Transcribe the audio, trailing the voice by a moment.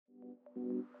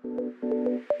Hello,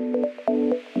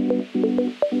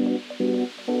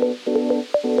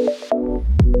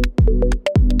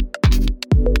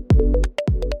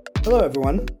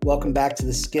 everyone. Welcome back to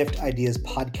the Skift Ideas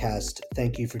Podcast.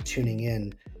 Thank you for tuning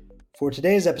in. For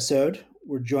today's episode,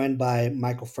 we're joined by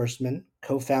Michael Fuerstman,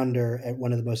 co-founder at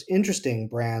one of the most interesting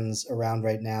brands around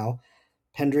right now,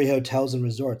 Pendry Hotels and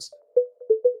Resorts.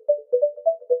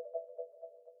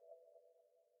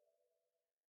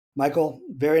 Michael,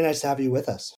 very nice to have you with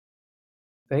us.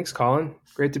 Thanks, Colin.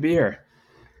 Great to be here.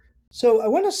 So I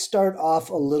want to start off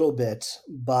a little bit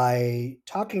by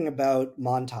talking about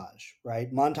Montage, right?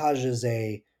 Montage is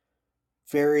a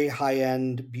very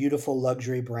high-end, beautiful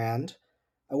luxury brand.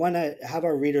 I want to have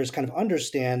our readers kind of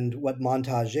understand what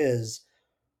Montage is,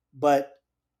 but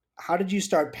how did you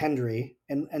start Pendry,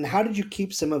 and how did you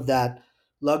keep some of that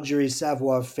luxury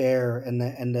savoir-faire and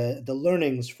the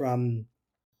learnings from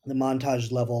the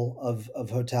Montage level of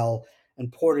hotel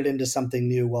and poured it into something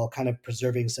new while kind of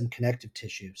preserving some connective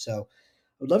tissue? So I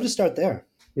would love to start there.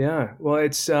 Yeah, well,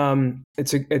 it's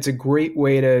a great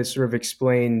way to sort of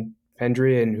explain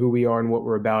Pendry and who we are and what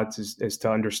we're about is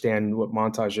to understand what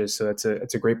Montage is. So it's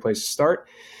a great place to start.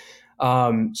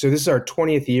 So this is our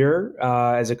 20th year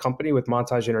as a company with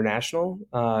Montage International.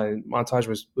 Montage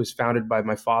was founded by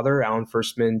my father, Alan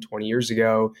Fuerstman, 20 years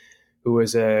ago, who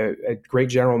was a great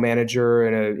general manager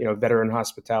and a veteran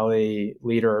hospitality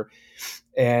leader.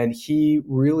 And he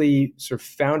really sort of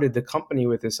founded the company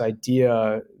with this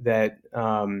idea that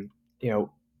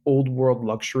old world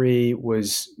luxury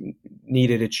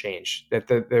needed a change, that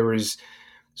there was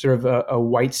sort of a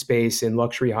white space in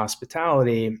luxury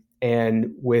hospitality,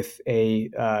 and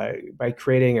by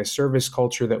creating a service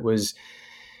culture that was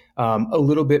a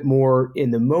little bit more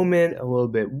in the moment, a little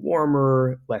bit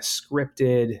warmer, less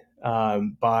scripted,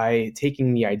 by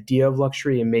taking the idea of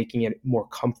luxury and making it more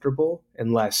comfortable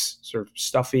and less sort of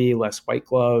stuffy, less white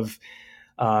glove,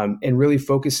 and really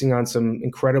focusing on some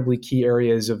incredibly key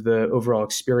areas of the overall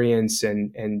experience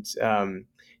and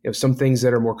some things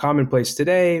that are more commonplace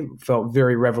today felt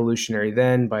very revolutionary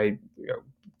then by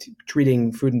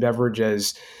treating food and beverage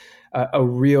as a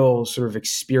real sort of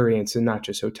experience and not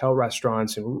just hotel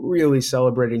restaurants, and really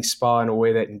celebrating spa in a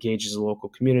way that engages the local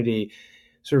community.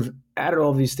 Sort of added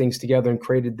all these things together and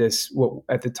created this, what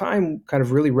at the time kind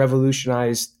of really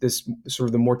revolutionized this sort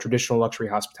of the more traditional luxury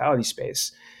hospitality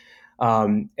space.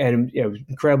 And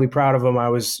incredibly proud of them. I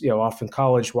was off in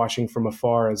college watching from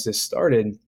afar as this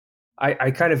started. I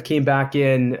kind of came back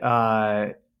in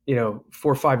 4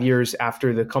 or 5 years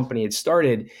after the company had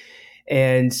started,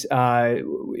 and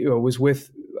was with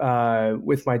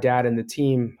my dad and the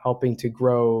team helping to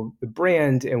grow the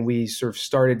brand. And we sort of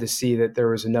started to see that there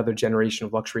was another generation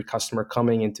of luxury customer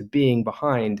coming into being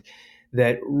behind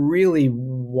that really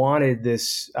wanted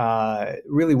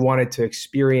to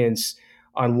experience,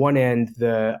 on one end,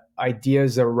 the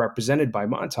ideas that were represented by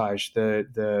Montage,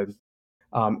 the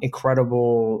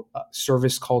incredible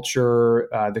service culture,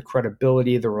 the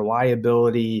credibility, the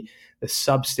reliability, the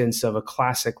substance of a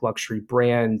classic luxury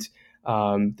brand,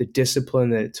 the discipline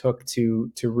that it took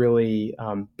to really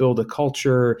build a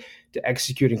culture, to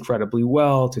execute incredibly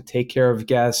well, to take care of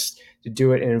guests, to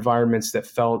do it in environments that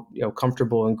felt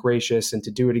comfortable and gracious, and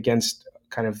to do it against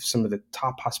kind of some of the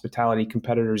top hospitality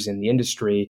competitors in the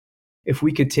industry. If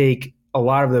we could take a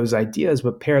lot of those ideas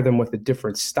but pair them with a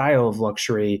different style of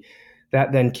luxury,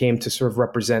 that then came to sort of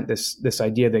represent this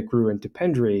idea that grew into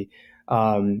Pendry,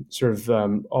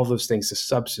 all those things: the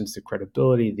substance, the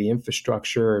credibility, the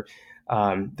infrastructure,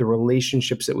 the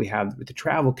relationships that we have with the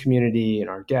travel community and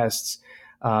our guests,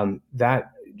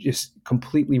 that just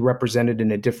completely represented in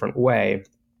a different way.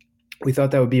 We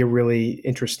thought that would be a really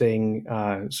interesting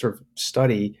sort of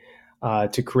study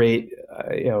to create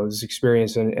this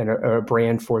experience and a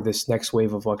brand for this next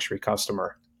wave of luxury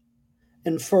customer.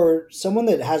 And for someone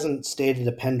that hasn't stayed at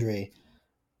a Pendry,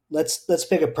 let's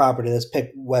pick a property. Let's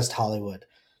pick West Hollywood.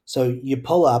 So you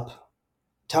pull up.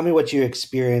 Tell me what you're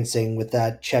experiencing with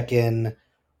that check-in,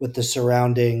 with the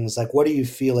surroundings. Like, what are you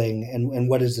feeling, and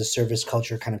what is the service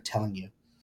culture kind of telling you?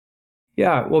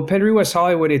 Yeah, well, Pendry West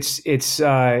Hollywood, it's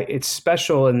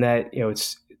special in that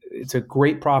it's a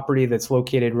great property that's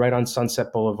located right on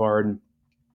Sunset Boulevard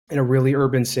in a really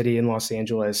urban city in Los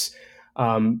Angeles.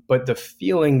 But the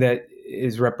feeling that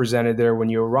is represented there when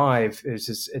you arrive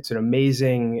it's an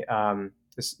amazing,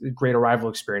 this great arrival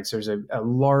experience. There's a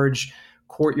large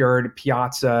courtyard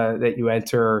piazza that you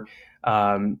enter.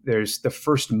 There's the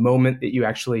first moment that you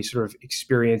actually sort of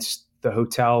experience the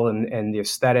hotel and the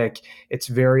aesthetic. It's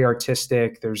very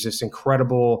artistic. There's this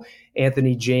incredible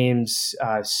Anthony James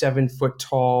 7 foot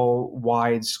tall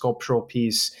wide sculptural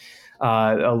piece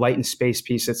a light and space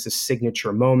piece that's the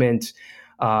signature moment.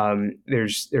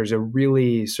 There's a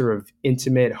really sort of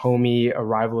intimate, homey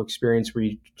arrival experience where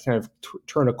you kind of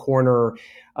turn a corner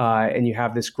and you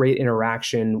have this great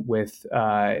interaction with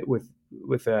a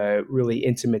really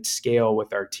intimate scale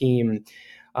with our team.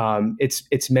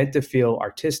 It's meant to feel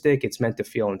artistic. It's meant to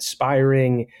feel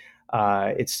inspiring.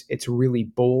 It's really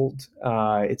bold.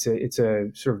 It's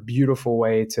a sort of beautiful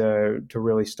way to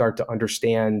really start to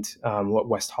understand what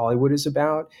West Hollywood is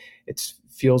about. It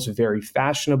feels very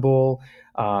fashionable.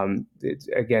 It's,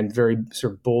 again, very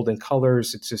sort of bold in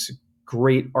colors. It's this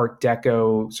great Art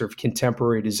Deco sort of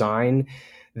contemporary design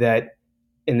that,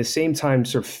 in the same time,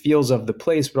 sort of feels of the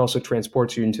place, but also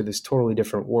transports you into this totally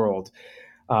different world.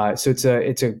 So it's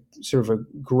a sort of a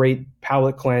great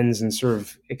palate cleanse and sort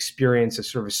of experience, a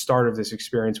sort of a start of this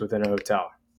experience within a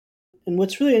hotel. And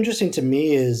what's really interesting to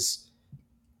me is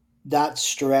that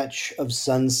stretch of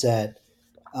Sunset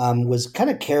was kind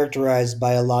of characterized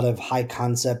by a lot of high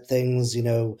concept things,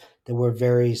 that were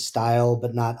very style,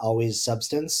 but not always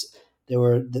substance. There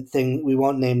were the thing, we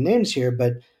won't name names here,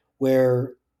 but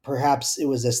where perhaps it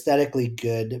was aesthetically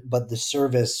good, but the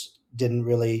service didn't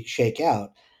really shake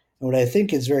out. And what I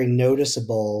think is very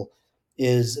noticeable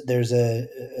is there's a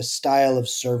style of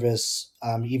service,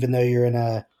 even though you're in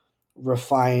a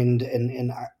refined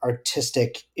and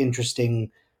artistic, interesting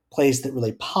place that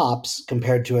really pops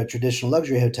compared to a traditional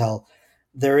luxury hotel,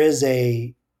 there is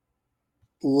a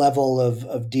level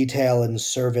of detail and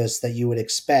service that you would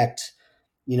expect,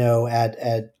 at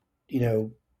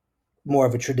more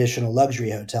of a traditional luxury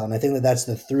hotel. And I think that that's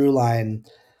the through line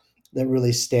that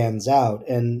really stands out.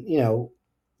 And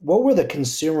what were the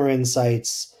consumer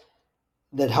insights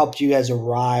that helped you guys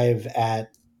arrive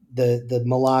at the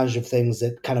melange of things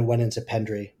that kind of went into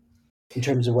Pendry in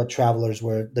terms of what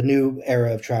the new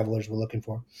era of travelers were looking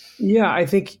for? Yeah, I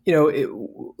think,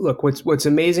 look, what's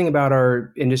amazing about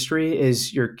our industry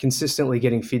is you're consistently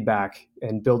getting feedback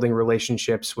and building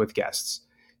relationships with guests.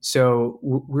 So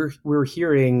we're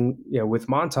hearing, with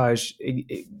Montage,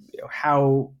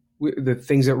 how the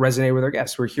things that resonate with our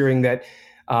guests. We're hearing that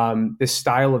this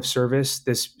style of service,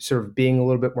 this sort of being a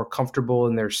little bit more comfortable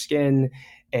in their skin,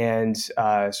 and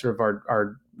sort of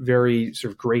our very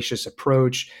sort of gracious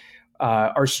approach,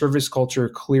 our service culture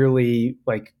clearly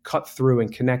like cut through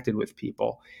and connected with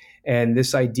people. And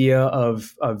this idea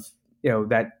of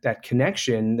that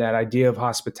connection, that idea of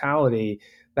hospitality,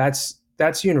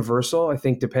 that's universal. I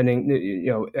think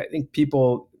depending, I think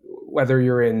people, whether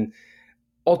you're in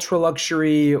ultra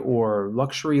luxury or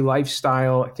luxury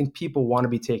lifestyle, I think people want to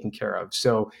be taken care of.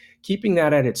 So keeping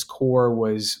that at its core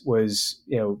was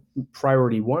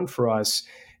priority one for us,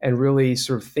 and really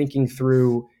sort of thinking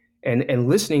through and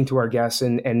listening to our guests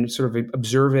and sort of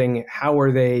observing how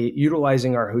are they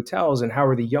utilizing our hotels, and how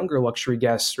are the younger luxury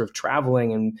guests sort of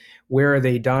traveling, and where are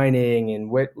they dining,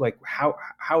 and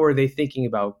how are they thinking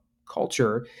about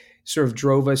culture, sort of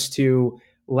drove us to,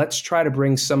 let's try to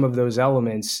bring some of those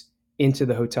elements into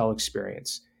the hotel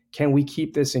experience. Can we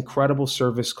keep this incredible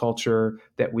service culture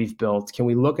that we've built? Can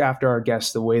we look after our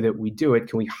guests the way that we do it?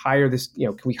 Can we hire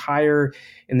can we hire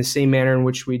in the same manner in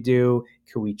which we do?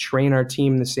 Can we train our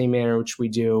team in the same manner in which we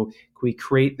do? Can we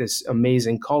create this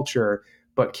amazing culture?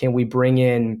 But can we bring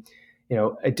in,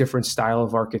 a different style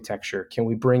of architecture? Can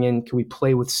we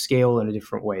play with scale in a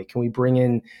different way? Can we bring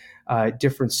in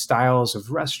different styles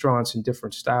of restaurants and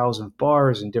different styles of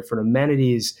bars and different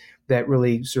amenities that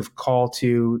really sort of call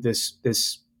to this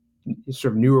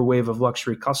sort of newer wave of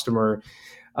luxury customer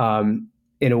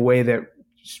in a way that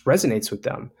just resonates with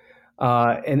them.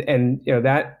 And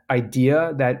that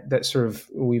idea that sort of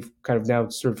we've kind of now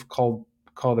sort of call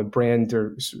the brand,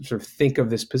 or sort of think of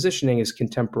this positioning as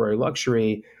contemporary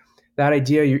luxury. That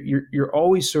idea, you're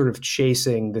always sort of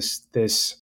chasing this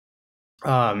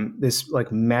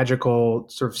like magical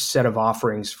sort of set of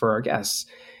offerings for our guests.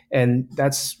 And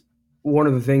that's one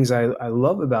of the things I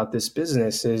love about this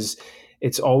business is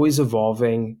it's always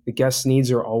evolving. The guest needs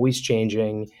are always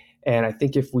changing. And I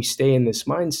think if we stay in this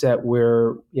mindset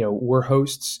where, we're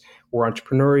hosts, we're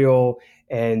entrepreneurial,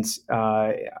 and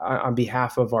on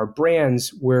behalf of our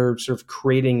brands, we're sort of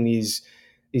creating these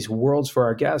worlds for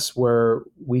our guests where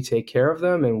we take care of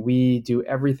them and we do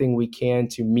everything we can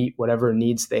to meet whatever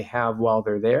needs they have while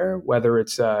they're there, whether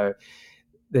it's the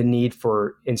need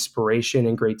for inspiration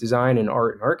and great design and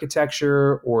art and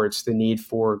architecture, or it's the need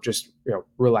for just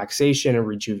relaxation and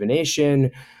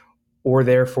rejuvenation, or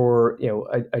there for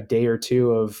a day or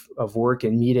two of work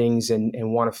and meetings, and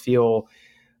want to feel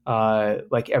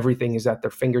like everything is at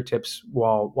their fingertips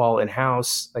while in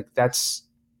house. Like that's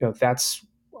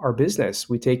our business.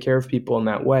 We take care of people in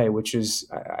that way, which is,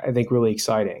 I think, really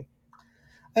exciting.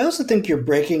 I also think you're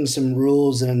breaking some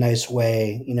rules in a nice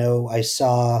way. I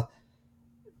saw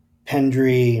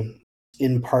Pendry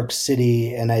in Park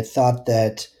City, and I thought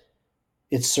that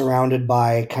it's surrounded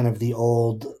by kind of the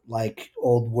old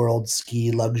world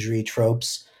ski luxury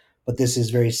tropes, but this is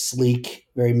very sleek,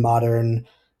 very modern,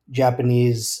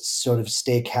 Japanese sort of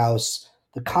steakhouse.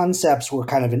 The concepts were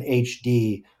kind of in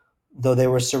HD, though they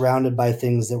were surrounded by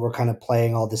things that were kind of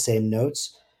playing all the same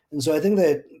notes. And so I think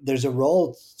that there's a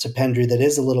role to Pendry that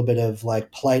is a little bit of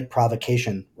like polite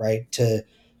provocation, right, to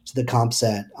the comp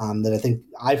set, that I think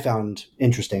I found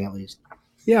interesting, at least.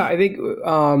 Yeah, I think.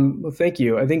 Well, thank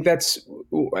you. I think that's.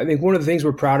 I think one of the things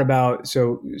we're proud about.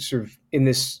 So, sort of in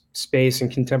this space in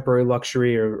contemporary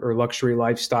luxury or luxury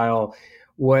lifestyle,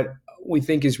 what we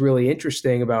think is really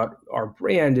interesting about our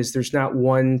brand is there's not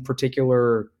one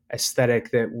particular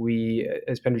aesthetic that we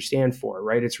as Pendry stand for.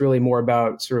 Right? It's really more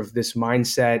about sort of this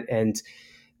mindset and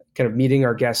kind of meeting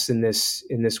our guests in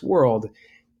this world,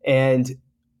 and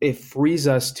it frees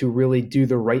us to really do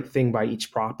the right thing by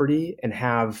each property and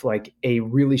have like a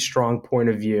really strong point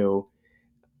of view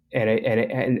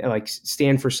and like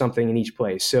stand for something in each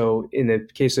place. So in the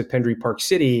case of Pendry Park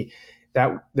City,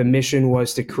 that the mission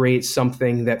was to create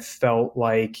something that felt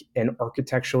like an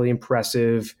architecturally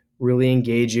impressive, really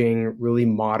engaging, really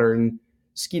modern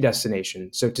ski destination.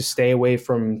 So to stay away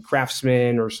from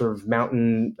craftsman or sort of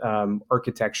mountain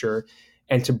architecture,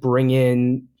 and to bring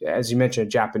in, as you mentioned, a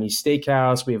Japanese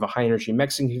steakhouse. We have a high energy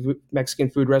Mexican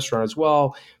food restaurant as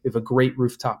well. We have a great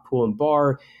rooftop pool and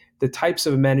bar, the types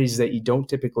of amenities that you don't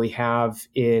typically have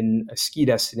in a ski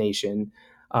destination.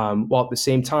 While at the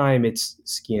same time, it's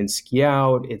ski in, ski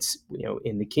out. It's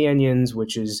in the canyons,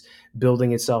 which is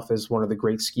building itself as one of the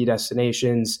great ski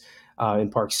destinations in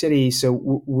Park City. So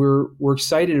we're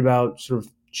excited about sort of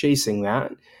chasing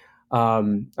that.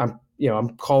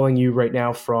 I'm calling you right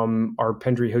now from our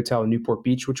Pendry Hotel in Newport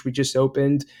Beach, which we just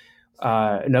opened.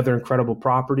 Another incredible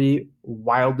property,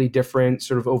 wildly different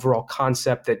sort of overall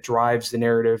concept that drives the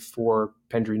narrative for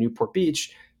Pendry Newport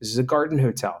Beach. This is a garden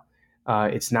hotel.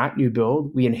 It's not new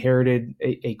build. We inherited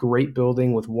a great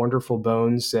building with wonderful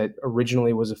bones that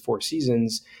originally was a Four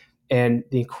Seasons. And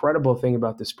the incredible thing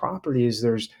about this property is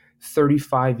there's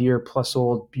 35-year plus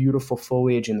old beautiful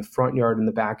foliage in the front yard and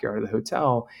the backyard of the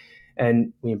hotel.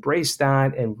 And we embraced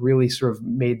that and really sort of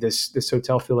made this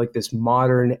hotel feel like this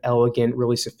modern, elegant,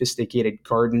 really sophisticated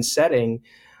garden setting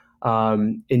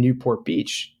in Newport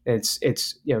Beach. It's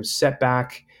set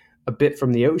back a bit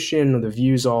from the ocean. The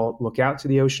views all look out to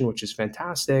the ocean, which is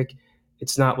fantastic.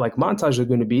 It's not like Montage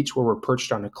Laguna Beach where we're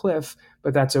perched on a cliff,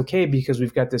 but that's okay because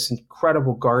we've got this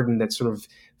incredible garden that sort of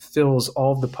fills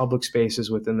all of the public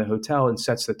spaces within the hotel and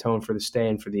sets the tone for the stay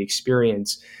and for the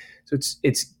experience. So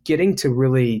it's getting to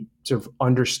really sort of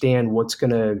understand what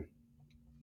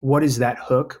is that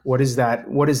hook, what is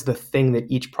the thing that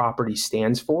each property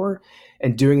stands for,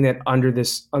 and doing that under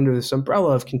this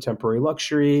umbrella of contemporary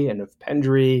luxury and of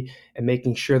Pendry, and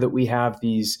making sure that we have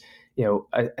these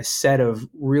a set of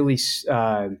really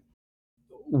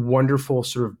wonderful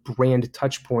sort of brand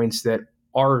touch points that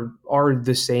are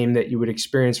the same that you would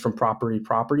experience from property to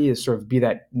property, is sort of be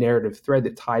that narrative thread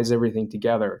that ties everything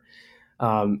together.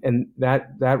 And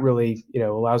that really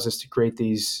allows us to create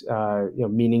these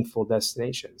meaningful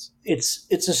destinations.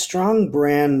 It's a strong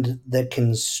brand that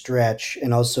can stretch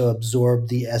and also absorb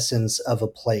the essence of a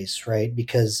place, right?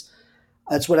 Because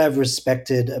that's what I've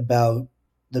respected about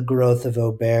the growth of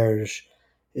Auberge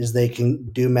is they can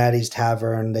do Maddie's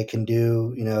Tavern, they can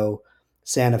do,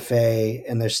 Santa Fe,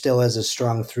 and there still is a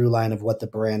strong through line of what the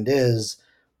brand is,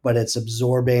 but it's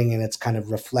absorbing and it's kind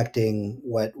of reflecting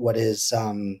what is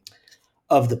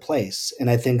of the place. And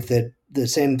I think that the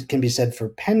same can be said for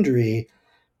Pendry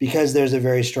because there's a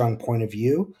very strong point of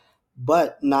view,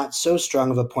 but not so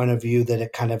strong of a point of view that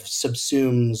it kind of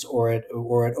subsumes or it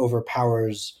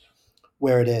overpowers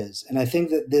where it is. And I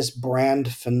think that this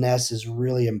brand finesse is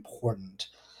really important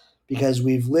because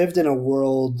we've lived in a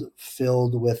world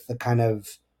filled with the kind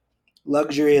of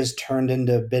luxury has turned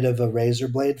into a bit of a razor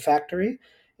blade factory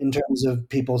in terms of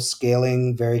people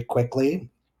scaling very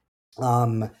quickly.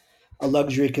 um, a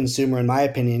luxury consumer, in my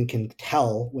opinion, can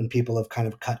tell when people have kind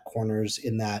of cut corners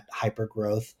in that hyper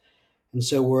growth. And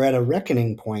so we're at a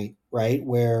reckoning point, right,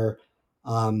 where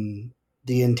the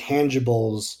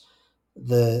intangibles,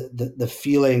 the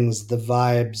feelings, the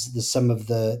vibes, the some of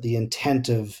the intent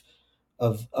of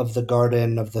the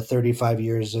garden, of the 35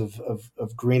 years of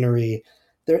greenery,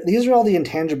 these are all the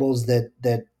intangibles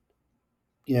that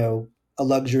a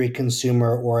luxury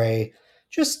consumer or a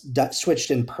just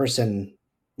switched in person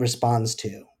responds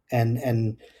to,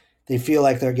 and they feel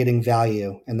like they're getting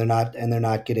value, and they're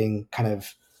not getting kind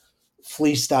of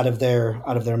fleeced out of their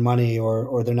money,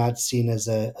 or they're not seen as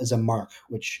a mark,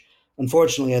 which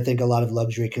unfortunately I think a lot of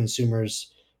luxury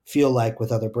consumers feel like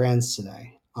with other brands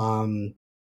today.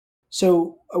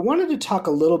 So I wanted to talk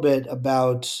a little bit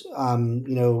about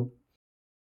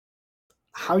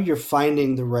how you're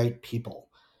finding the right people.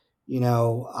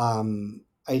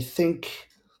 I think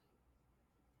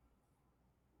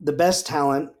the best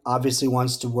talent obviously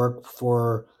wants to work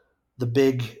for the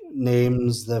big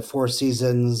names, the Four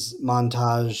Seasons,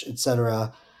 Montage,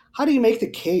 etc. How do you make the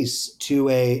case to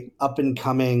a up and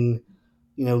coming,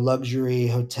 luxury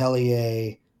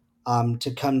hotelier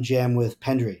to come jam with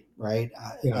Pendry, right?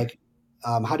 Yeah.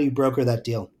 How do you broker that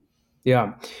deal?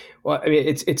 Yeah. Well, I mean,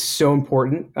 it's so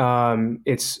important.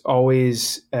 It's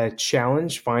always a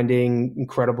challenge finding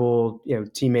incredible,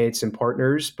 teammates and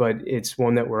partners, but it's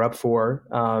one that we're up for.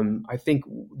 I think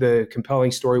the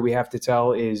compelling story we have to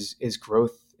tell is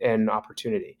growth and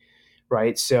opportunity,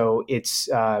 right? So it's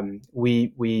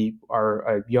we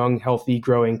are a young, healthy,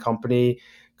 growing company,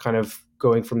 kind of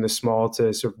going from the small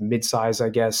to sort of mid-size, I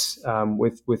guess,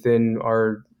 within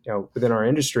our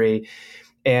industry.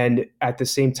 And at the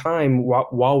same time,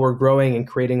 while we're growing and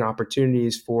creating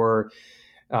opportunities for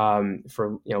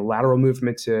lateral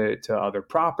movement to other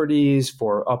properties,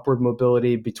 for upward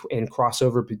mobility and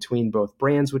crossover between both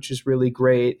brands, which is really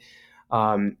great.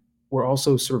 We're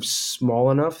also sort of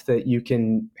small enough that you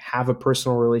can have a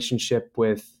personal relationship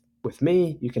with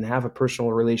me. You can have a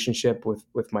personal relationship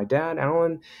with my dad,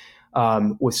 Alan,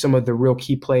 with some of the real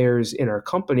key players in our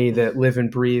company that live and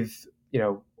breathe,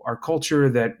 our culture.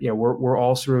 That we're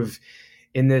all sort of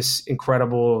in this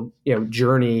incredible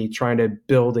journey trying to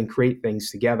build and create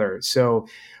things together. So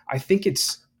I think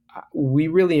we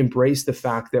really embrace the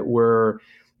fact that we're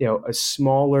a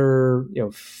smaller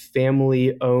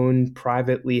family owned,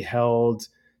 privately held,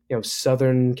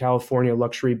 Southern California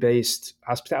luxury based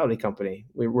hospitality company.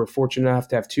 We're fortunate enough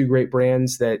to have two great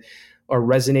brands that are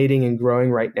resonating and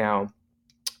growing right now.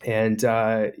 And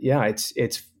yeah,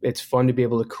 it's fun to be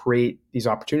able to create these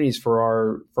opportunities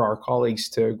for our colleagues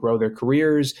to grow their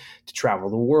careers, to travel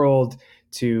the world,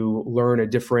 to learn a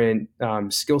different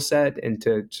skill set, and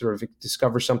to sort of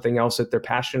discover something else that they're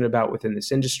passionate about within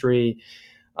this industry.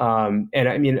 And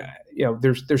I mean,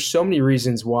 there's so many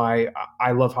reasons why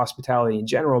I love hospitality in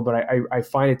general, but I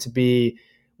find it to be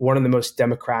one of the most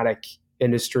democratic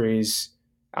industries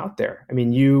out there. I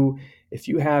mean, if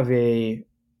you have a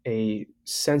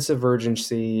sense of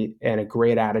urgency and a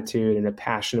great attitude and a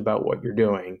passion about what you're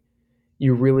doing,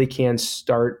 you really can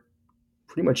start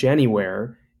pretty much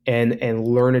anywhere and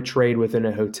learn a trade within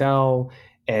a hotel.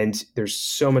 And there's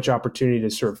so much opportunity to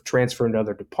sort of transfer into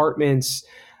other departments.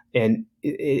 And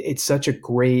it's such a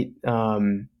great,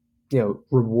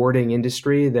 rewarding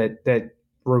industry that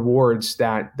rewards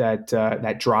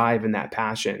that drive and that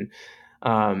passion.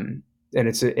 And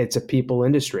it's a people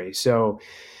industry. So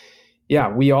yeah,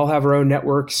 we all have our own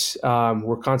networks.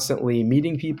 We're constantly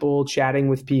meeting people, chatting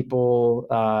with people,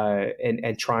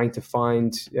 and trying to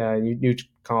find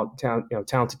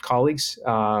talented colleagues.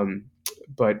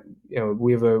 But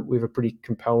we have a pretty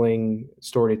compelling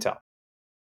story to tell.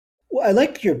 Well, I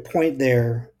like your point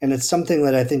there, and it's something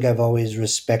that I think I've always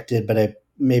respected, but I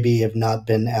maybe have not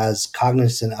been as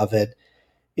cognizant of it.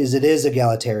 It is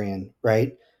egalitarian,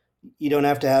 right? You don't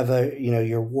have to have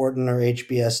your Wharton or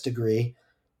HBS degree.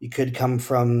 You could come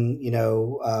from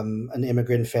an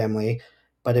immigrant family,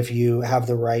 but if you have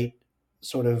the right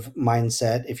sort of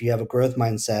mindset, if you have a growth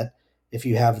mindset, if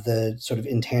you have the sort of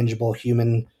intangible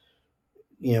human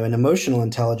and emotional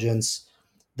intelligence,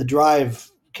 the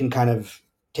drive can kind of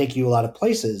take you a lot of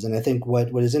places. And I think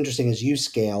what is interesting is you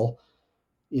scale,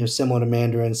 similar to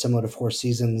Mandarin, similar to Four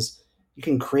Seasons, you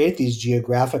can create these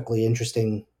geographically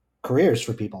interesting careers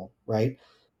for people, right?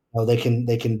 They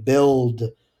can build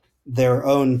their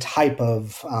own type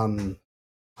of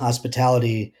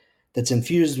hospitality that's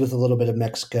infused with a little bit of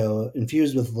Mexico,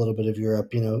 infused with a little bit of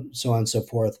Europe, so on and so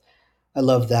forth. I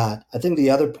love that. I think the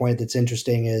other point that's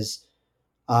interesting is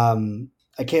um,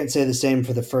 I can't say the same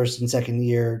for the first and second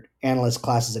year analyst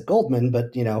classes at Goldman,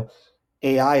 but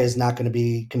AI is not going to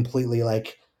be completely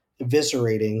like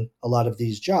eviscerating a lot of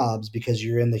these jobs because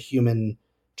you're in the human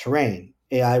terrain.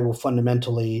 AI will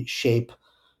fundamentally shape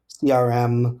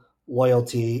CRM,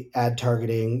 loyalty, ad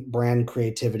targeting, brand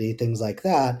creativity, things like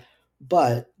that.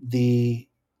 But the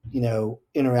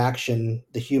interaction,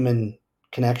 the human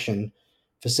connection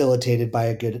facilitated by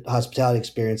a good hospitality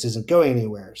experience isn't going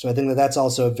anywhere. So I think that that's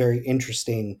also a very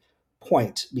interesting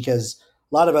point because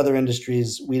a lot of other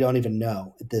industries we don't even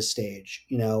know at this stage,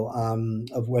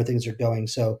 of where things are going.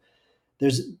 So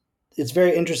there's it's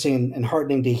very interesting and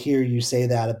heartening to hear you say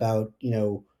that about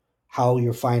how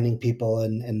you're finding people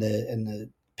and the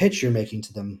pitch you're making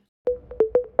to them.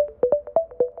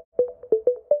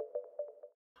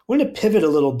 I want to pivot a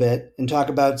little bit and talk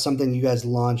about something you guys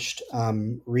launched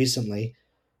recently.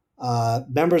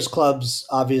 Members clubs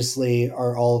obviously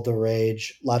are all the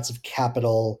rage. Lots of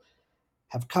capital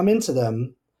have come into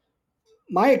them.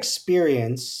 My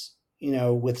experience,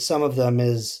 with some of them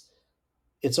is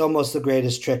it's almost the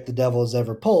greatest trick the devil has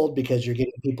ever pulled because you're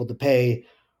getting people to pay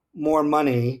more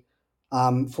money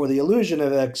for the illusion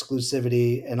of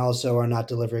exclusivity and also are not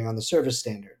delivering on the service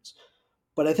standards.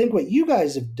 But I think what you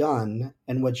guys have done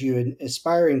and what you're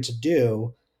aspiring to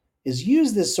do is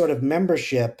use this sort of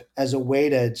membership as a way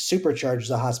to supercharge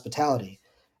the hospitality,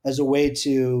 as a way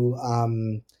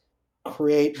to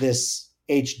create this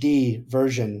HD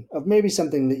version of maybe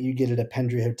something that you get at a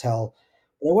Pendry hotel.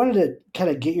 But I wanted to kind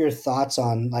of get your thoughts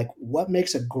on like what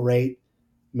makes a great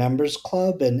members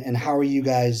club and how are you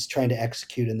guys trying to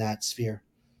execute in that sphere?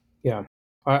 Yeah.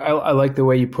 I like the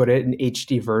way you put it, an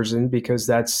HD version, because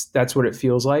that's what it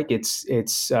feels like. It's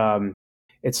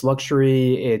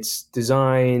luxury, it's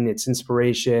design, it's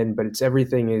inspiration, but it's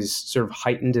everything is sort of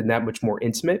heightened and that much more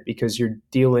intimate because you're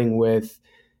dealing with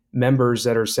members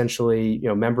that are essentially,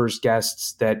 members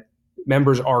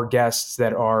are guests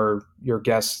that are your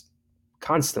guests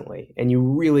constantly, and you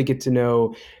really get to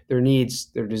know their needs,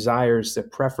 their desires, their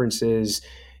preferences.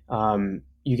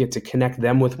 You get to connect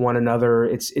them with one another.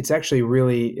 It's actually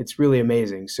really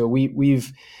amazing. So we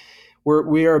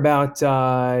are about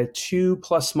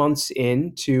 2+ months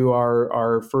into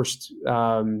our first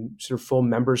sort of full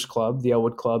members club, the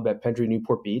Elwood Club at Pendry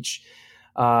Newport Beach.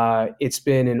 It's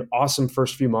been an awesome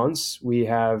first few months. We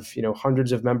have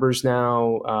hundreds of members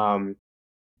now.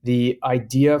 The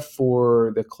idea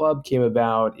for the club came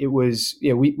about. It was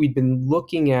we'd been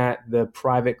looking at the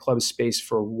private club space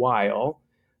for a while,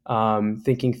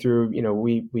 thinking through.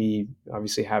 We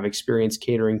obviously have experience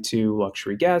catering to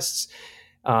luxury guests.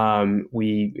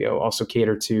 We also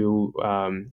cater to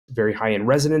very high end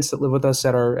residents that live with us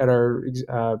at our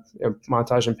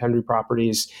Montage and Pendry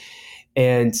properties,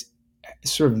 and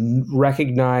sort of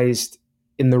recognized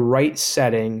in the right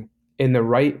setting, in the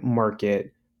right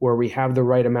market, where we have the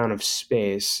right amount of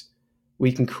space,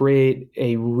 we can create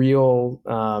a real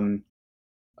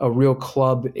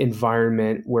club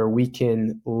environment where we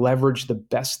can leverage the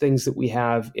best things that we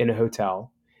have in a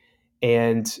hotel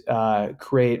and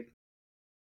create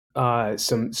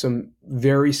some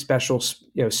very special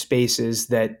spaces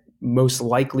that most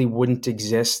likely wouldn't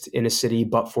exist in a city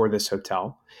but for this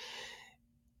hotel,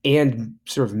 and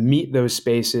sort of meet those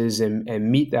spaces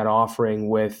and meet that offering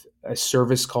with a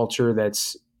service culture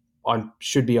that's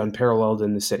should be unparalleled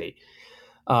in the city.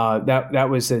 That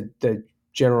was the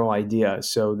general idea.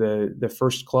 So the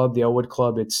first club, the Elwood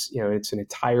Club, it's an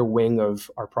entire wing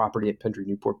of our property at Pendry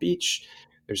Newport Beach.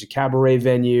 There's a cabaret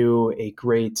venue, a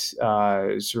great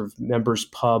sort of members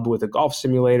pub with a golf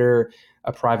simulator,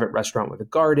 a private restaurant with a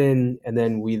garden, and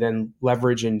then we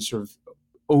leverage and sort of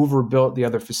overbuilt the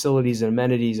other facilities and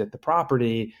amenities at the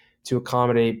property to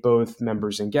accommodate both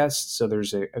members and guests. So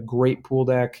there's a great pool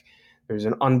deck. There's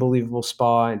an unbelievable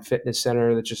spa and fitness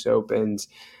center that just opened.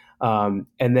 And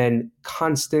then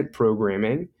constant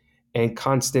programming and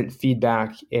constant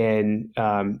feedback and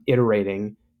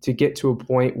iterating to get to a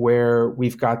point where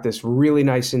we've got this really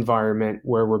nice environment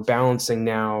where we're balancing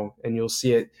now, and you'll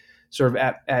see it sort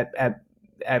of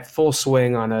at full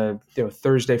swing on a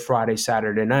Thursday, Friday,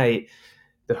 Saturday night.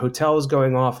 The hotel is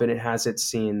going off and it has its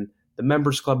scene. The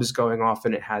members club is going off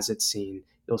and it has its scene.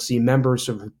 You'll see members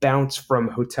sort of bounce from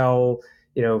hotel,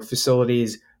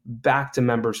 facilities back to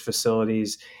members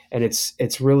facilities, and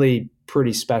it's really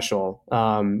pretty special,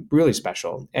 really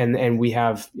special. And we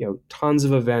have tons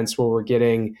of events where we're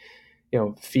getting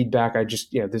feedback. I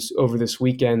just this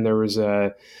weekend there was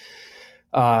a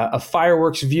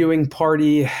fireworks viewing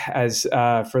party as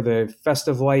for the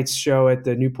Festive Lights show at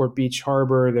the Newport Beach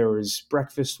Harbor. There was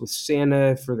breakfast with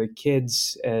Santa for the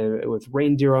kids with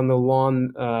reindeer on the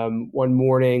lawn one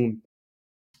morning.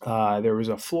 There was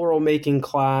a floral making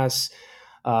class.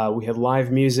 We had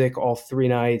live music all 3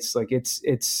 nights. Like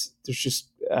there's just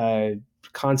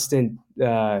constant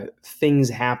things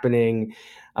happening.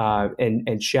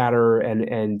 And chatter and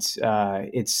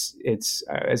it's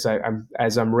as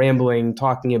I'm rambling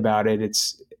talking about it,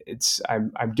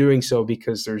 I'm doing so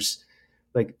because there's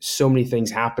like so many things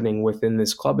happening within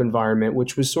this club environment,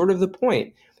 which was sort of the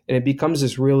point. And it becomes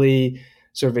this really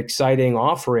sort of exciting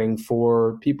offering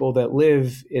for people that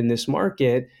live in this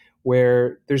market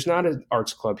where there's not an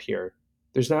arts club here.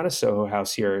 There's not a Soho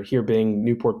House here being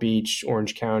Newport Beach,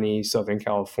 Orange County, Southern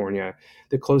California.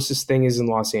 The closest thing is in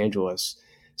Los Angeles.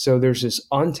 So there's this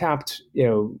untapped,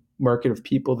 market of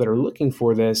people that are looking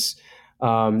for this,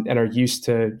 and are used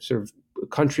to sort of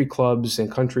country clubs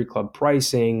and country club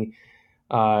pricing.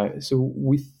 So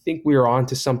we think we are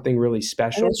onto something really And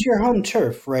special. it's your home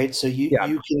turf, right? So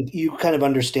Yeah, you kind of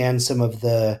understand some of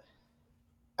the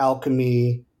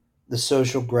alchemy, the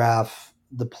social graph,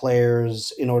 the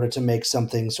players in order to make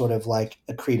something sort of like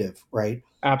accretive, right?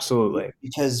 absolutely.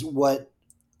 Because what,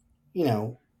 you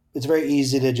know, it's very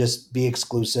easy to just be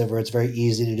exclusive, or it's very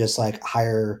easy to just like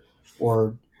hire,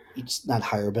 or it's not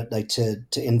hire, but like to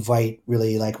invite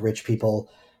really like rich people.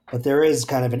 But there is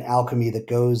kind of an alchemy that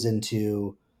goes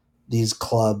into these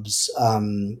clubs,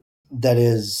 that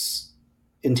is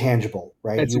intangible,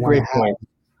 right? That's a great point.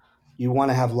 You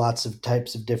want to have lots of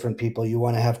types of different people. You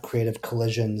want to have creative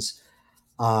collisions.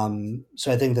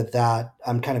 So I think that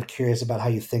I'm kind of curious about how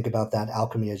you think about that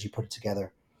alchemy as you put it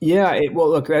together. Yeah, well,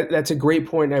 look, that's a great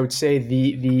point. I would say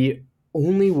the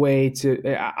only way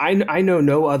to I know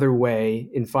no other way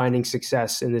in finding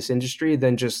success in this industry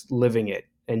than just living it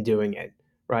and doing it,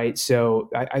 right? So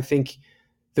I think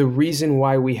the reason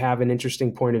why we have an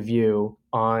interesting point of view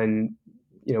on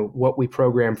what we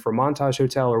program for Montage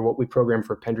Hotel or what we program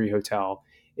for Pendry Hotel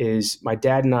is my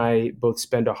dad and I both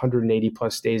spend 180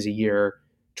 plus days a year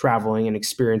traveling and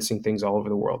experiencing things all over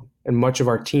the world. And much of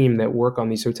our team that work on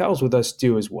these hotels with us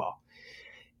do as well.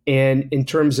 And in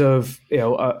terms of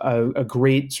a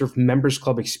great sort of members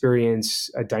club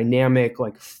experience, a dynamic,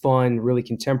 like fun, really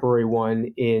contemporary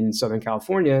one in Southern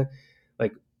California,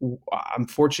 like I'm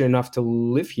fortunate enough to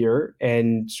live here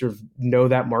and sort of know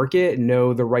that market,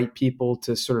 know the right people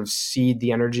to sort of seed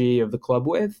the energy of the club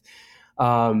with,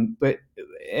 but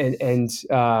and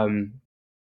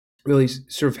really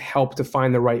sort of help to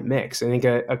find the right mix. I think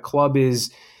a club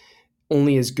is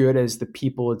only as good as the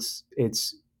people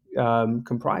it's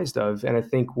comprised of, and I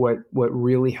think what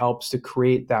really helps to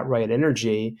create that right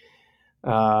energy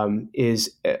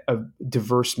is a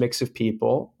diverse mix of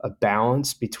people, a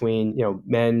balance between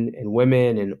men and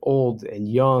women and old and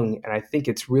young, and I think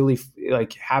it's really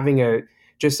like having a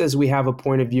just as we have a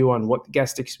point of view on what the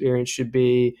guest experience should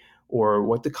be or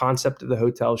what the concept of the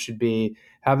hotel should be,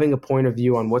 having a point of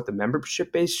view on what the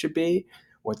membership base should be,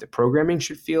 what the programming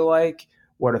should feel like,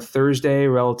 what a Thursday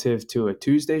relative to a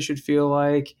Tuesday should feel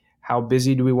like, how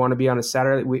busy do we want to be on a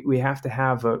Saturday. We have to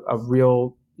have a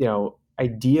real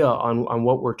idea on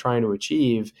what we're trying to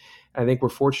achieve. I think we're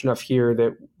fortunate enough here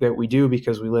that we do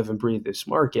because we live and breathe this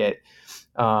market.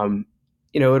 Um,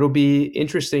 It'll be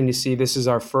interesting to see. This is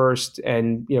our first,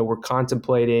 and we're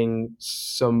contemplating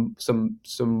some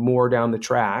more down the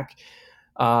track.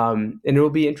 And it'll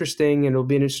be interesting, and it'll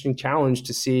be an interesting challenge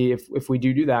to see if we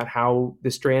do that, how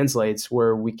this translates,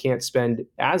 where we can't spend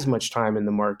as much time in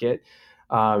the market.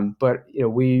 But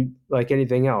we, like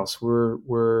anything else,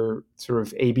 we're sort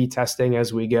of A/B testing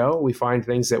as we go. We find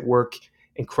things that work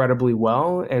incredibly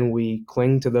well, and we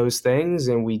cling to those things,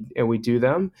 and we do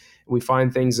them. We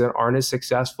find things that aren't as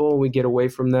successful, and we get away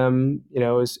from them,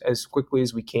 as quickly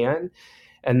as we can.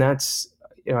 And that's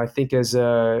I think as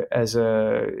a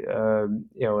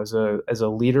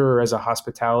leader, or as a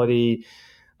hospitality,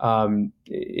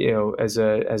 as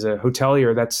a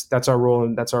hotelier, that's our role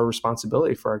and that's our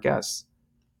responsibility for our guests.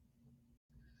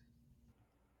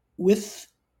 With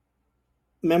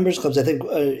members clubs, I think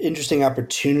an interesting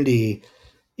opportunity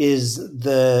is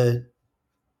the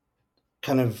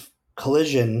kind of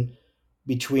collision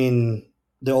between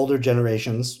the older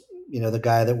generations, the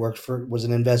guy that was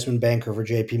an investment banker for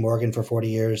JP Morgan for 40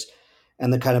 years,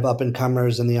 and the kind of up and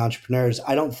comers and the entrepreneurs.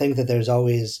 I don't think that there's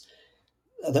always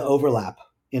the overlap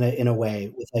in a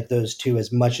way with like those two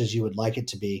as much as you would like it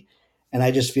to be. And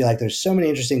I just feel like there's so many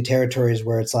interesting territories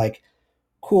where it's like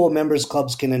cool members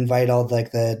clubs can invite all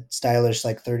like the stylish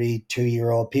like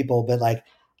 32-year-old people, but like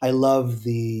I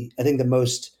think the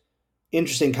most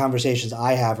interesting conversations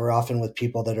I have are often with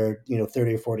people that are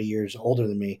 30 or 40 years older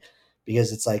than me,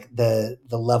 because it's like the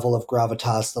level of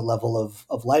gravitas, the level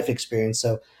of life experience.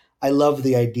 So I love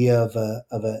the idea of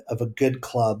a good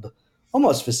club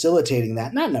almost facilitating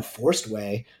that, not in a forced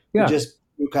way, but Yeah. just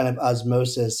through kind of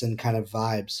osmosis and kind of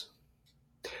vibes.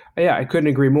 Yeah, I couldn't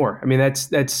agree more. I mean,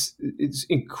 that's it's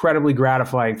incredibly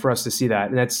gratifying for us to see that,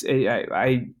 and that's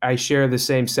I share the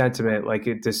same sentiment. Like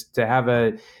it just to have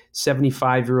a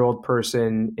 75-year-old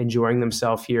person enjoying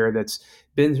themselves here, that's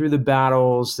been through the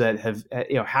battles, that have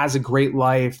has a great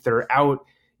life. They're out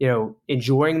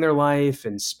enjoying their life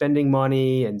and spending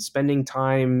money and spending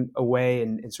time away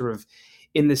and sort of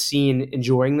in the scene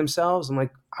enjoying themselves. I'm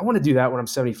like, I want to do that when I'm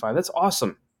 75. That's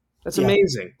awesome. That's Yeah,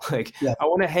 amazing. Like yeah. I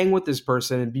want to hang with this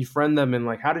person and befriend them and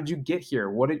like, how did you get here?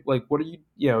 What are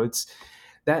you, it's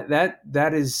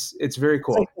That is, it's very It's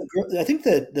like cool. I think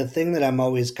the thing that I'm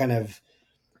always kind of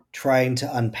trying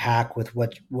to unpack with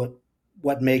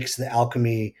what makes the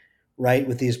alchemy right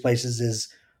with these places is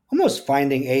almost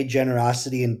finding a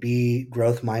generosity and b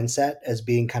growth mindset as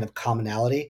being kind of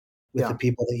commonality with the Yeah.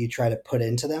 people that you try to put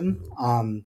into them,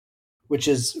 which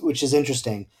is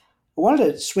interesting. I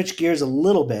wanted to switch gears a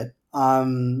little bit.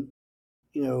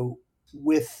 You know,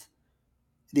 with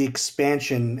the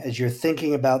expansion as you're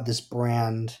thinking about this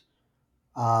brand,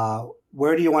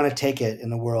 where do you want to take it in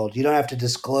the world? You don't have to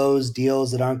disclose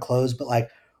deals that aren't closed, but like,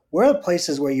 where are the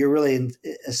places where you're really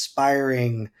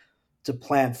aspiring to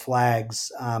plant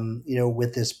flags,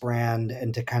 with this brand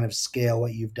and to kind of scale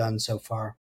what you've done so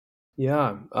far?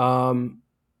 Yeah.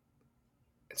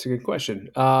 It's a good question.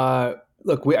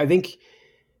 Look, I think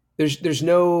there's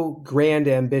no grand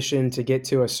ambition to get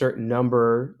to a certain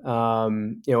number.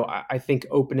 I think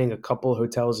opening a couple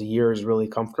hotels a year is really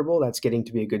comfortable. That's getting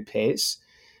to be a good pace,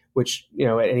 which,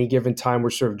 at any given time, we're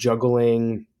sort of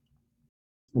juggling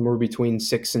somewhere between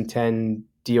 6 and 10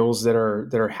 deals that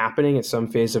are happening at some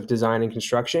phase of design and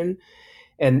construction.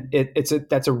 And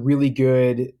that's a really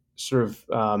good sort of,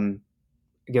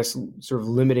 I guess, sort of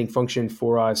limiting function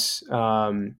for us.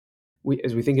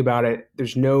 As we think about it,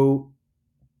 there's no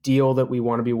deal that we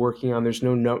want to be working on. There's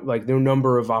no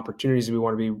number of opportunities that we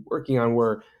want to be working on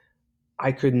where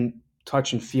I couldn't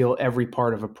touch and feel every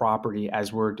part of a property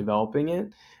as we're developing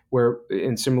it.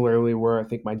 And similarly, where I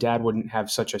think my dad wouldn't have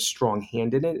such a strong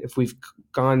hand in it. If we've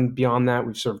gone beyond that,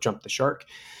 we've sort of jumped the shark.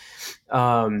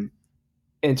 Um,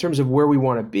 in terms of where we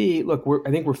want to be, look,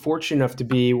 I think we're fortunate enough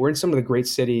we're in some of the great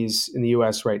cities in the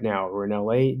U.S. right now. We're in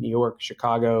L.A., New York,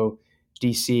 Chicago,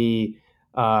 D.C.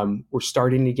 We're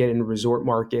starting to get into resort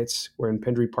markets. We're in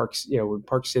Pendry Parks, we're in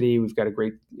Park City. We've got a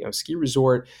great, ski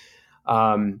resort.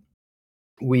 Um,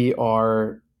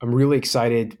 I'm really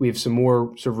excited. We have some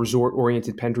more sort of resort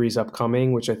oriented Pendrys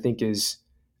upcoming, which I think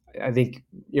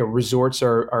resorts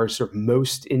are sort of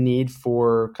most in need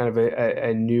for kind of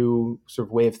a new sort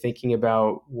of way of thinking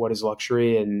about what is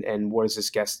luxury and what is this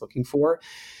guest looking for.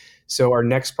 So our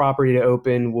next property to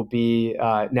open will be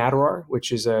Nadarar,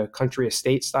 which is a country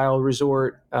estate style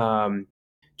resort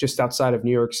just outside of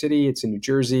New York City. It's in New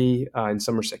Jersey, in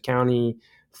Somerset County,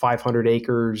 500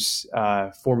 acres,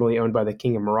 formerly owned by the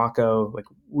King of Morocco. Like,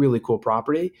 really cool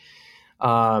property.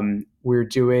 We're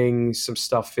doing some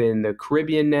stuff in the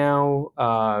Caribbean now.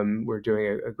 We're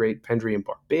doing a great Pendry in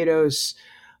Barbados.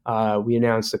 We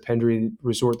announced a Pendry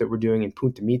resort that we're doing in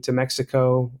Punta Mita,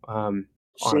 Mexico.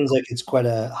 On Seems like it's quite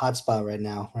a hotspot right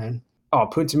now, right? Oh,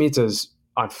 Punta Mita's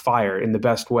on fire in the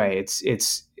best way. It's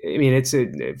I mean,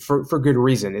 for good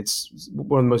reason. It's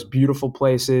one of the most beautiful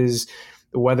places.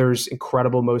 The weather's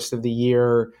incredible most of the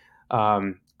year.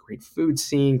 Great food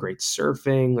scene, great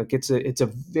surfing. Like, it's a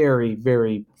very,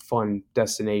 very fun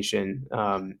destination,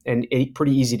 and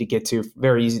pretty easy to get to.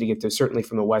 Very easy to get to, certainly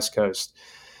from the West Coast.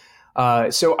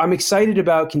 So I'm excited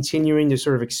about continuing to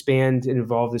sort of expand and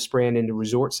evolve this brand into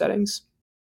resort settings.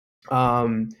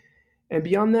 Um, and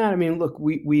beyond that, I mean, look,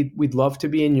 we'd love to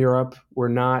be in Europe. We're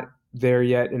not there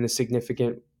yet in a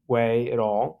significant way at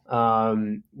all.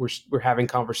 We're having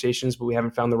conversations, but we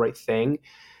haven't found the right thing.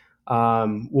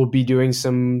 We'll be doing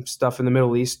some stuff in the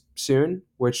Middle East soon,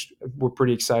 which we're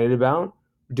pretty excited about.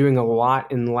 We're doing a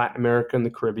lot in Latin America and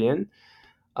the Caribbean.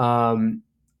 Um,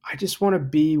 I just want to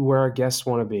be where our guests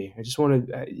want to be. I just want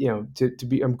to, to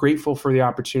be. I'm grateful for the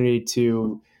opportunity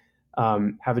to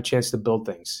have a chance to build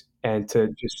things and to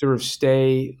just sort of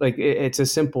stay, like, it's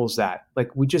as simple as that.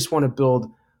 Like, we just want to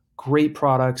build great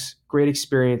products, great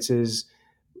experiences,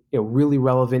 really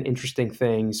relevant, interesting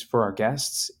things for our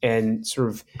guests, and sort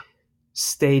of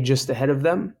stay just ahead of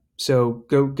them. So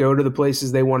go to the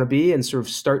places they want to be and sort of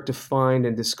start to find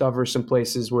and discover some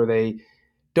places where they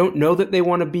don't know that they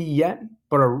want to be yet,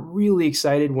 but are really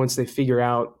excited once they figure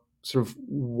out sort of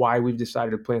why we've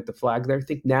decided to plant the flag there. I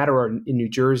think Nadarar in New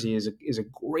Jersey is a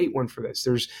great one for this.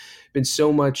 There's been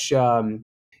so much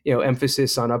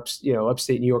emphasis on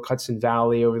upstate New York, Hudson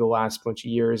Valley over the last bunch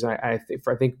of years. I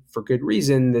think for good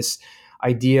reason. This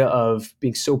idea of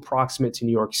being so proximate to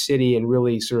New York City and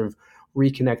really sort of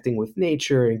reconnecting with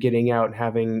nature and getting out and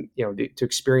having to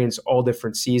experience all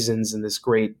different seasons in this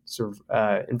great sort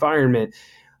of environment.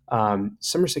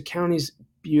 Somerset County's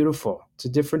beautiful. It's a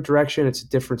different direction. It's a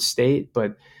different state,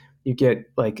 but you get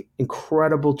like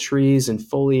incredible trees and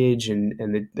foliage and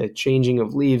the changing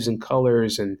of leaves and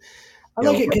colors and I you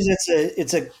like know it because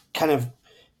it's a kind of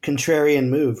contrarian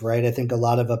move, right? I think a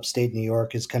lot of upstate New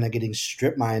York is kind of getting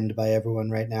strip mined by everyone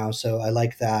right now, so I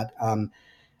like that.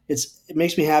 It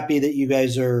makes me happy that you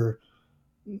guys are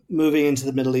moving into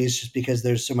the Middle East just because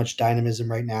there's so much dynamism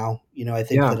right now. I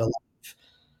think Yeah. that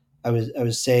I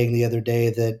was saying the other day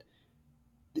that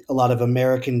a lot of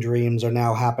American dreams are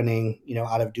now happening,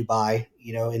 out of Dubai,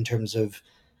 in terms of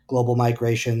global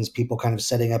migrations, people kind of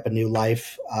setting up a new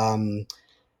life.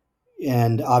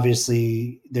 And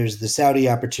obviously, there's the Saudi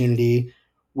opportunity,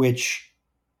 which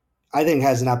I think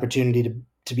has an opportunity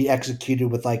to be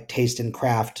executed with like taste and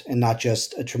craft and not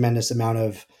just a tremendous amount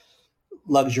of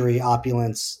luxury,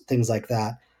 opulence, things like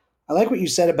that. I like what you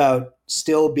said about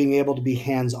still being able to be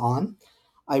hands on.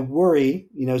 I worry,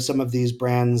 some of these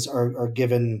brands are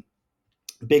given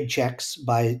big checks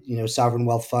by sovereign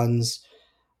wealth funds,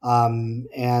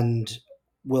 and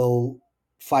will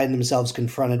find themselves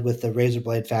confronted with the razor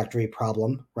blade factory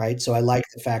problem, right? So I like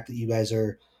the fact that you guys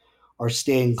are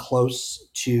staying close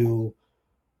to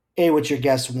a what your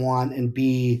guests want, and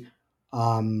b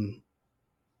um,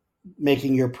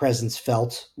 making your presence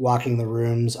felt, walking the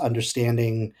rooms,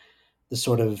 understanding the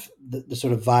sort of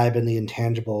vibe and the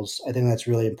intangibles. I think that's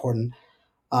really important.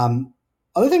 Um,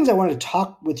 Other things I wanted to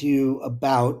talk with you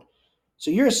about. So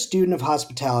you're a student of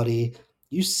hospitality.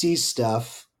 You see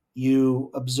stuff. You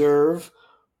observe.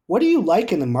 What do you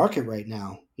like in the market right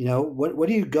now? What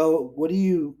do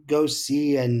you go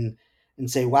see and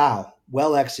say, wow,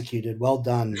 well executed, well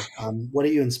done. What are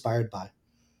you inspired by?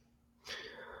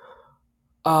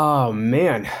 Oh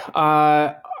man,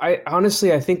 I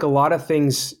honestly I think a lot of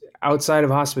things outside of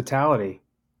hospitality.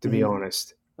 To be Hmm.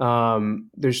 honest,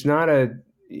 there's not a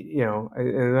and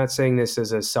I'm not saying this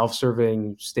as a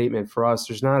self-serving statement for us.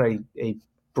 There's not a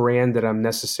brand that I'm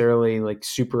necessarily like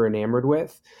super enamored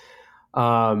with.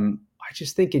 I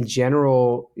just think in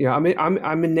general, I'm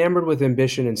enamored with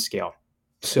ambition and scale.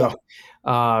 So,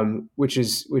 Yeah, which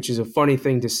is a funny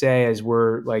thing to say as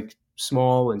we're like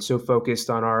small and so focused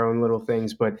on our own little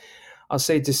things. But I'll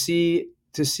say to see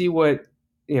what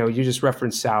you just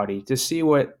referenced Saudi, to see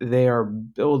what they are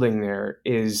building there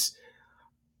is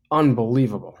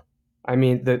unbelievable. I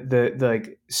mean, the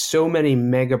like so many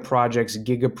mega projects,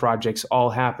 giga projects, all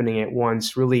happening at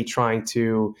once, really trying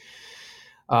to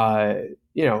uh,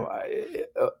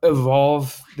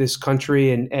 evolve this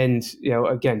country and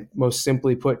again, most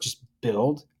simply put, just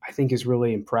build. I think is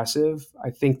really impressive. I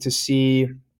think to see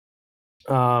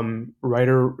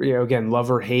writer, again,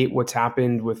 love or hate what's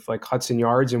happened with like Hudson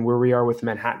Yards and where we are with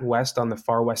Manhattan West on the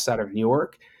far west side of New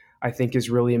York, I think is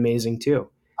really amazing too.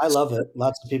 I love it.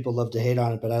 Lots of people love to hate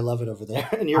on it, but I love it over there.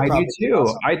 And your I do property is too.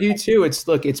 awesome. I do too.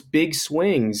 It's big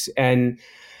swings, and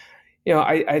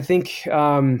I think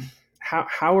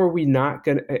how are we not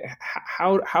gonna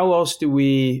how else do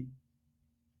we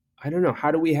I don't know.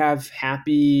 How do we have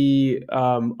happy,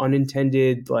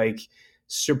 unintended like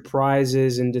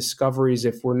surprises and discoveries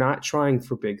if we're not trying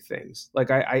for big things? Like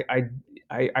I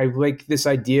like this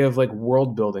idea of like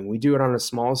world building. We do it on a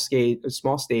small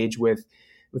stage with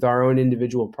our own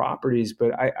individual properties,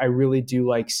 but I really do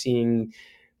like seeing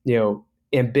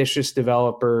ambitious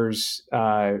developers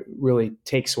really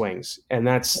take swings, and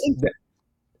I think that.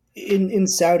 in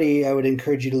Saudi, I would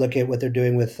encourage you to look at what they're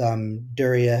doing with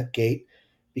Duria Gate,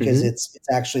 because Mhm. it's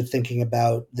actually thinking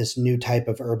about this new type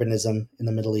of urbanism in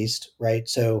the Middle East, right?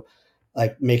 So,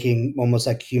 like making almost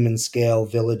like human scale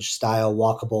village style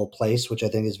walkable place, which I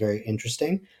think is very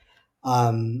interesting.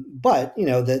 But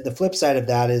the flip side of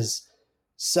that is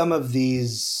some of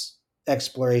these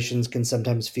explorations can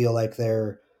sometimes feel like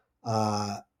they're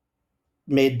uh,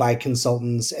 made by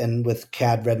consultants and with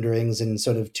CAD renderings and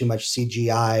sort of too much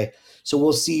CGI. So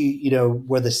we'll see,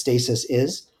 where the stasis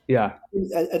is. Yeah,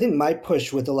 I think my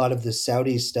push with a lot of the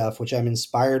Saudi stuff, which I'm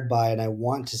inspired by and I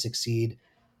want to succeed,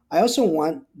 I also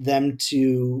want them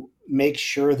to make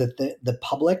sure that the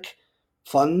public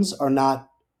funds are not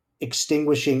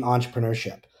extinguishing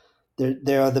entrepreneurship.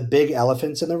 There are the big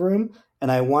elephants in the room,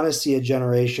 and I want to see a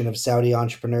generation of Saudi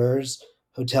entrepreneurs,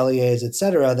 hoteliers, et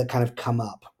cetera, that kind of come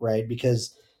up, right?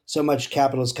 Because so much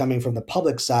capital is coming from the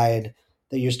public side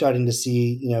that you're starting to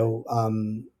see,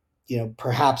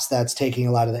 perhaps that's taking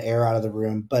a lot of the air out of the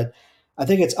room. But I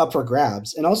think it's up for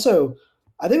grabs. And also,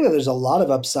 I think that there's a lot of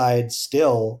upside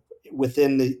still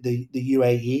within the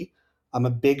UAE. I'm a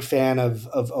big fan of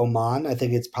Oman. I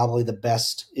think it's probably the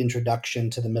best introduction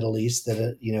to the Middle East that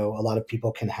a lot of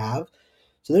people can have.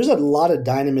 So there's a lot of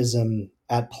dynamism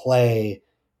at play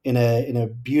in a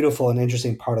beautiful and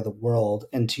interesting part of the world.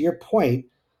 And to your point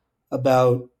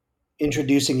about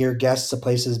introducing your guests to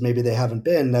places maybe they haven't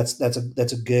been, that's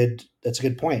a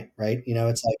good point, right?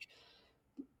 It's like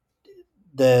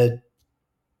the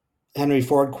Henry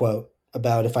Ford quote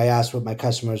about if I asked what my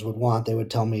customers would want, they would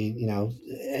tell me,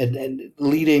 and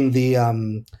leading the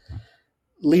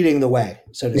way,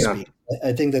 so to yeah, speak.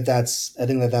 I think that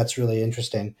that's really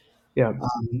interesting. Yeah.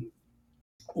 Um,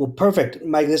 well, perfect,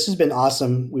 Mike. This has been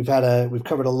awesome. We've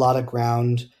covered a lot of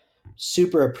ground.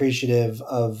 Super appreciative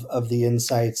of the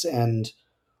insights, and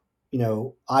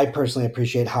I personally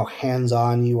appreciate how hands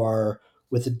on you are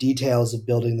with the details of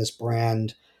building this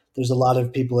brand. There's a lot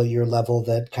of people at your level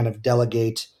that kind of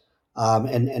delegate,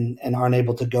 and aren't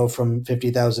able to go from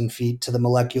 50,000 feet to the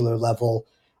molecular level,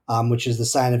 which is the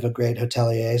sign of a great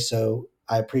hotelier. So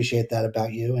I appreciate that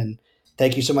about you. And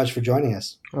thank you so much for joining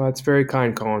us. Oh, that's very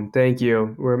kind, Colin. Thank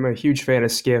you. I'm a huge fan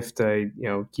of Skift. I,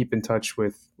 keep in touch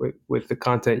with the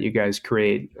content you guys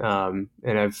create, and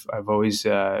I've always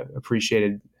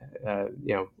appreciated,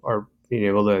 our being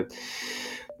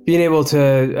able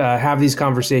to have these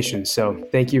conversations. So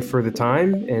thank you for the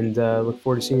time, and look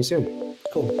forward to seeing you soon.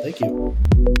 Cool. Thank you.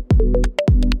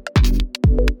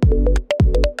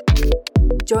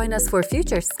 Join us for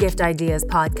future Skift Ideas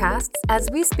podcasts as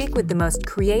we speak with the most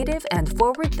creative and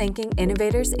forward-thinking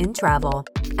innovators in travel.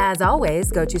 As always,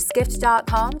 go to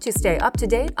skift.com to stay up to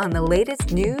date on the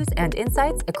latest news and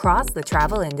insights across the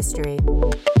travel industry.